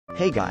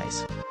Hey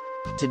guys.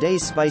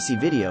 Today's spicy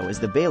video is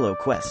the Baelo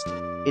quest.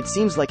 It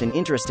seems like an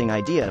interesting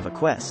idea of a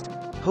quest.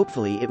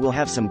 Hopefully it will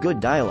have some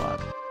good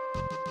dialogue.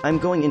 I'm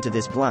going into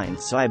this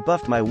blind, so I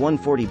buffed my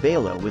 140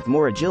 Baelo with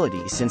more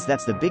agility since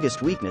that's the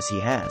biggest weakness he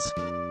has.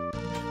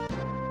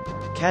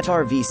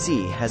 Qatar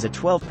VC has a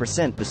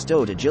 12%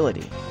 bestowed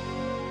agility.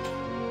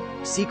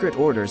 Secret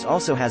Orders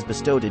also has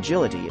bestowed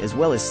agility as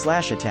well as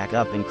slash attack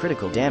up and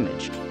critical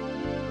damage.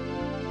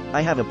 I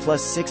have a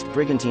 +6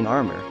 Brigantine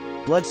Armor,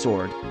 Blood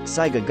Sword,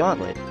 Saiga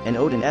Gauntlet, and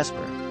Odin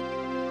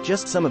Esper.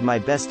 Just some of my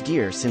best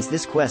gear since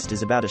this quest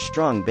is about a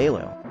strong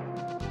Baelo.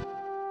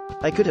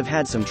 I could have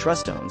had some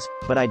trust stones,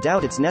 but I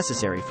doubt it's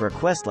necessary for a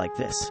quest like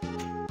this.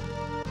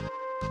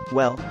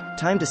 Well,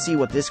 time to see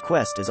what this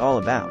quest is all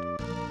about.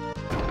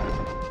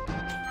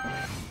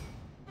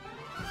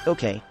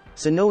 Okay,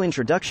 so no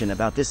introduction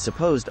about this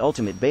supposed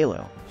ultimate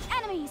Baelo.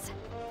 Enemies,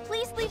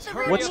 please leave the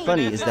room. What's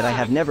funny is that I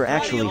have never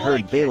actually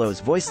heard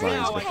Baelo's voice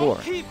lines before.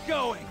 Keep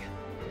going.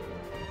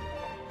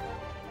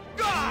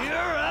 Here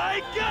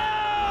I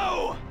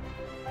go!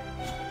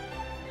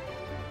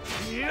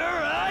 Here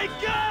I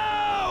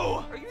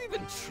go! Are you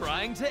even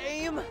trying to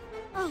aim?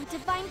 Oh,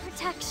 divine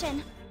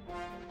protection.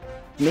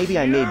 Maybe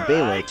I made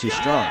Baelo too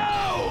strong.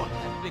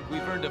 I think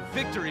we've earned a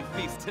victory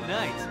feast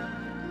tonight.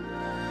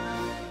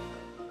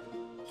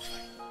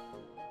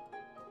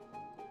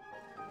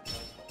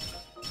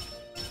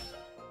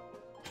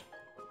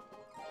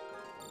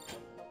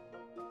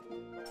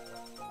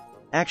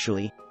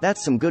 Actually,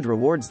 that's some good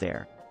rewards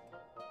there.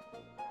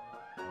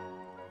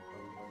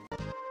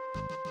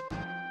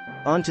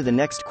 On to the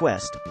next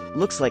quest.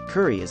 Looks like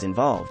Curry is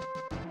involved.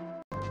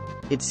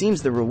 It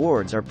seems the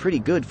rewards are pretty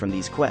good from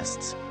these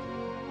quests.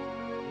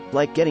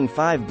 Like getting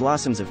 5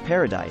 Blossoms of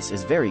Paradise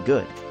is very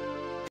good.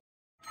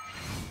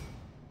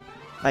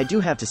 I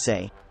do have to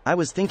say, I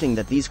was thinking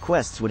that these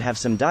quests would have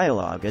some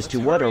dialogue as to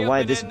what or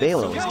why this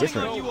Baelo is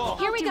different.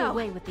 Here we go.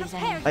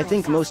 I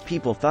think most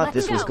people thought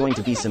this was going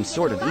to be some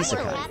sort of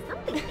isekai.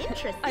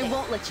 I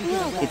won't let you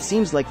get away. It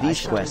seems like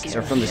these quests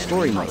are from the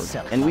story mode,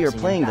 and we are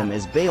playing them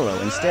as Baelo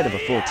instead of a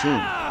full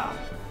team.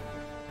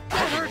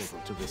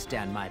 To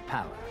withstand my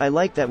power. I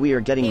like that we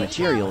are getting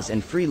materials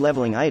and free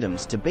leveling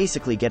items to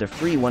basically get a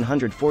free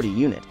 140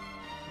 unit.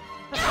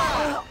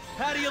 How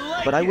do you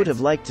like But I would it?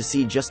 have liked to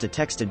see just a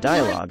texted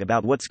dialogue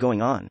about what's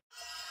going on.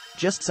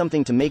 Just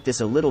something to make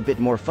this a little bit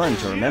more fun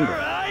to remember.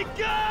 Here I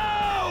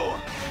go!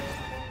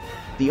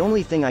 The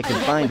only thing I could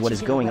find what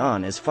is going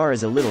on as far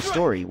as a little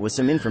story was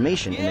some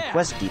information in the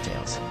quest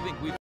details. I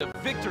think we've earned a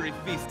victory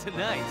feast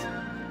tonight.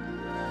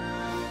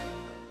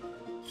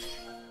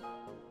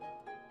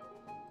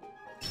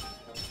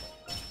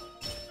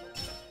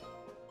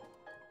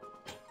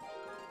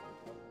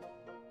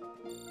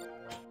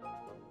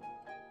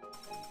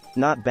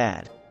 Not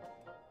bad.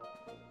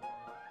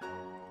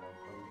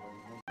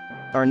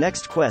 Our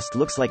next quest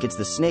looks like it's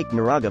the Snake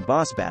Miraga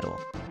boss battle.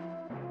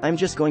 I'm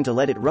just going to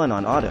let it run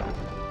on auto.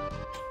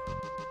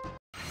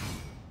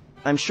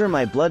 I'm sure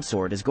my Blood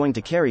Sword is going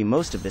to carry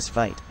most of this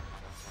fight.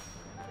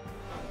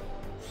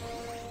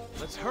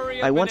 Let's hurry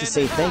up I want to and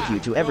say end the thank you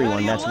fight. to everyone How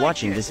do you that's like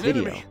watching it? this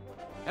video. Your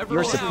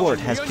Everyone support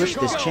else, has here pushed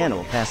you this go.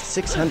 channel past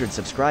 600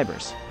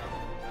 subscribers.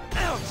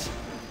 Ouch!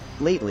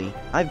 Lately,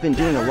 I've been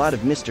doing a lot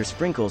of Mr.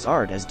 Sprinkle's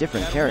art as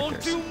different That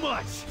characters. won't do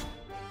much.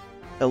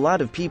 A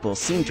lot of people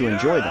seem to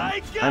enjoy them.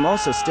 I'm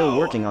also still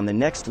working on the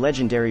next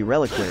Legendary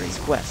Reliquaries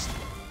quest.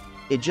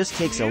 It just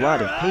takes a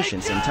lot of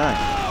patience and time.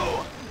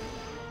 Oh,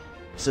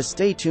 So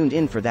stay tuned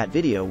in for that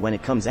video when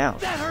it comes out.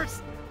 that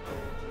hurts.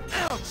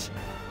 Ouch!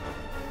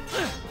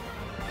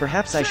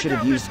 Perhaps I should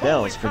have used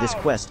bells for this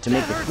quest to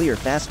make the clear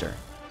faster.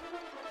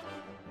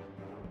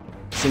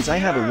 Since I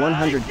have a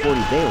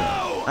 140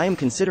 Baelo, I am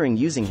considering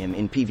using him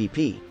in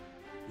PvP.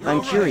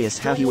 I'm curious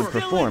how he would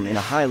perform in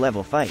a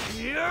high-level fight.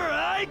 Here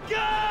I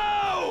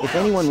go! If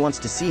anyone wants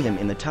to see him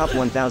in the top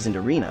 1000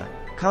 arena,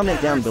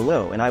 comment down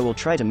below and I will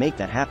try to make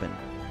that happen.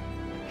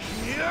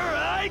 Here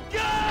I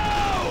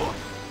go!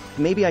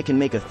 Maybe I can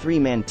make a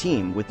 3-man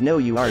team with no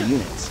UR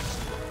units.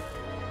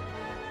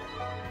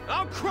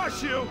 I'll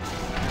crush you!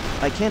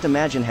 I can't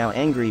imagine how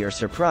angry or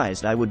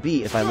surprised I would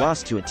be if I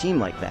lost to a team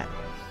like that.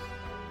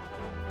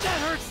 That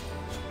hurts!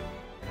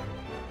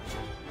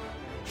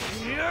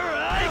 Here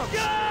I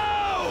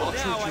go!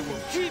 Now I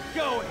can keep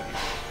going!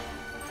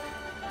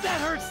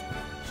 That hurts!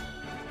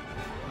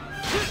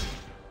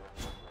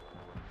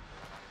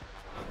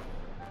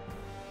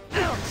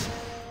 Ouch!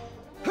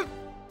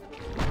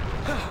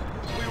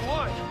 We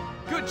won!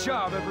 Good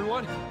job,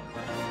 everyone!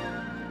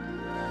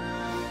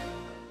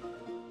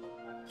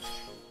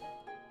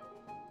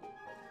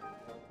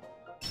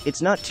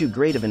 It's not too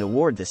great of an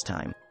award this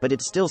time, but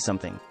it's still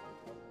something.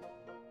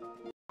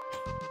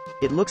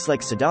 It looks like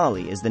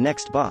Sadali is the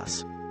next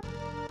boss.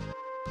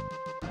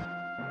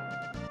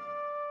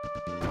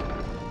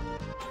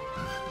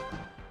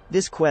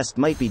 This quest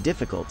might be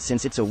difficult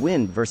since it's a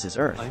wind versus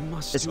earth,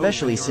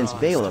 especially since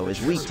Baelo is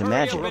weak to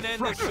magic.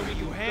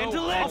 You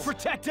handle it! I'll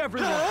protect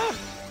everyone!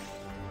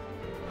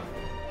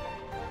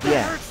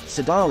 Yeah,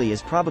 Sadali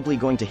is probably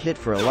going to hit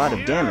for a lot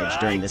of damage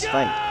during this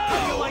fight.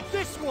 Like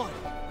this one!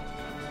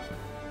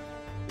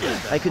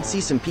 I could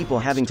see some people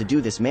having to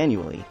do this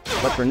manually,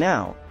 but for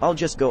now, I'll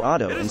just go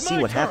auto and see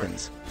what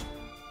happens.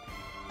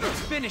 Let's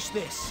finish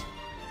this.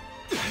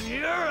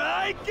 Here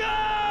I go!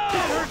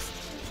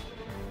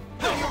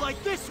 How do you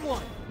like this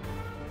one?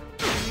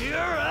 Here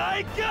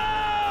I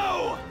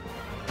go!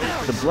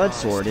 The blood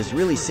sword is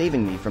really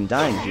saving me from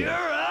dying Here here.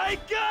 I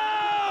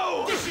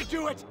go! This should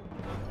do it!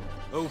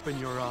 Open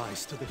your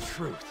eyes to the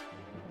truth.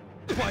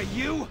 Why,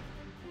 you?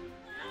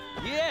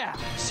 Yeah!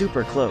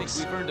 Super close.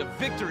 We've earned a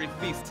victory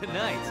feast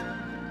tonight.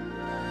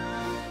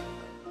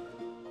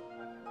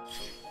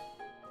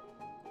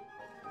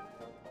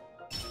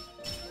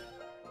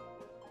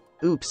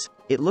 Oops,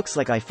 it looks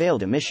like I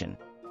failed a mission.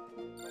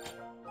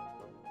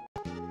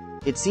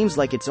 It seems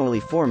like it's only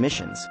 4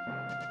 missions.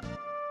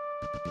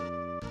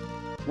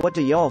 What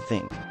do y'all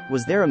think?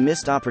 Was there a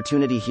missed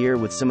opportunity here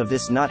with some of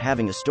this not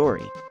having a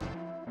story?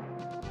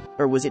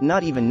 Or was it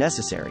not even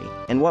necessary,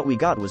 and what we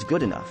got was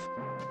good enough?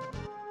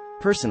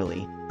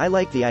 Personally, I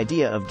like the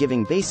idea of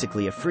giving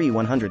basically a free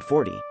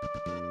 140.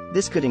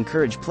 This could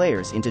encourage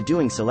players into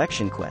doing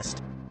selection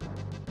quest.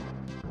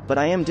 But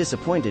I am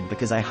disappointed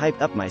because I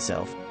hyped up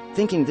myself,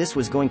 thinking this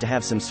was going to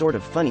have some sort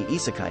of funny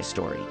isekai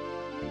story.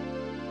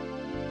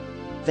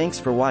 Thanks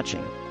for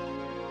watching.